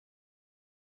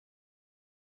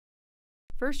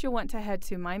First, you'll want to head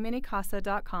to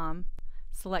myminicasa.com,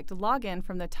 select Login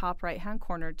from the top right-hand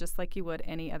corner just like you would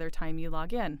any other time you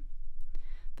log in.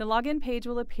 The login page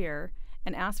will appear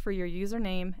and ask for your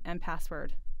username and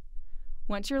password.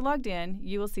 Once you're logged in,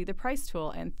 you will see the price tool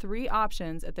and 3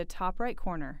 options at the top right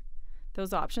corner.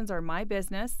 Those options are My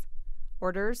Business,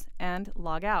 Orders, and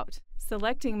Log Out.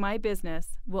 Selecting My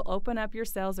Business will open up your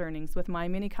sales earnings with My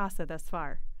Mini Casa thus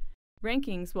far.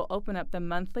 Rankings will open up the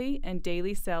monthly and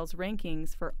daily sales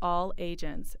rankings for all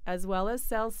agents, as well as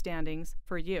sales standings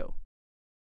for you.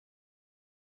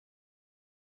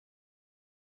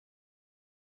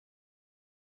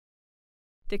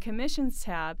 The Commissions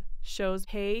tab shows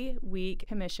Pay Week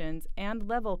commissions and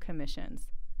level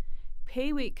commissions.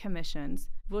 Pay Week commissions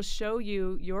will show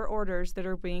you your orders that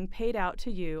are being paid out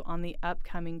to you on the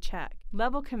upcoming check.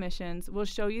 Level commissions will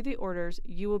show you the orders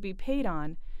you will be paid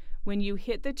on when you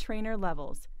hit the trainer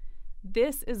levels.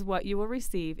 This is what you will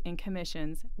receive in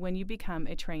commissions when you become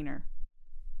a trainer.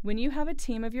 When you have a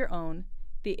team of your own,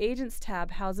 the Agents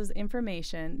tab houses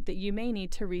information that you may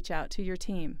need to reach out to your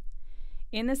team.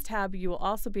 In this tab, you will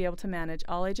also be able to manage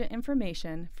all agent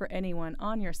information for anyone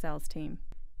on your sales team.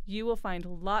 You will find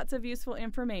lots of useful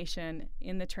information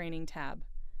in the Training tab,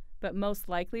 but most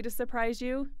likely to surprise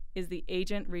you is the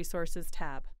Agent Resources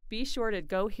tab. Be sure to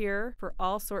go here for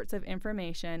all sorts of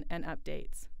information and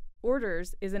updates.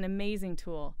 Orders is an amazing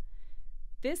tool.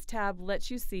 This tab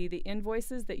lets you see the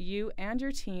invoices that you and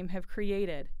your team have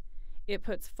created. It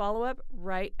puts follow-up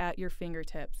right at your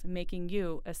fingertips, making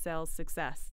you a sales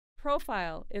success.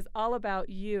 Profile is all about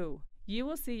you. You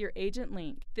will see your agent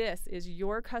link. This is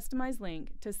your customized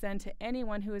link to send to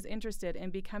anyone who is interested in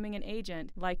becoming an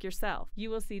agent like yourself. You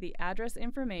will see the address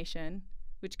information,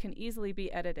 which can easily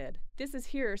be edited. This is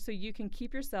here so you can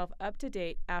keep yourself up to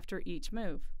date after each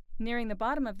move. Nearing the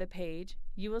bottom of the page,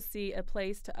 you will see a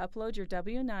place to upload your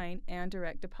W-9 and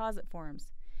direct deposit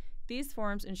forms. These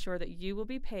forms ensure that you will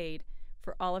be paid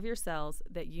for all of your sales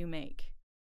that you make.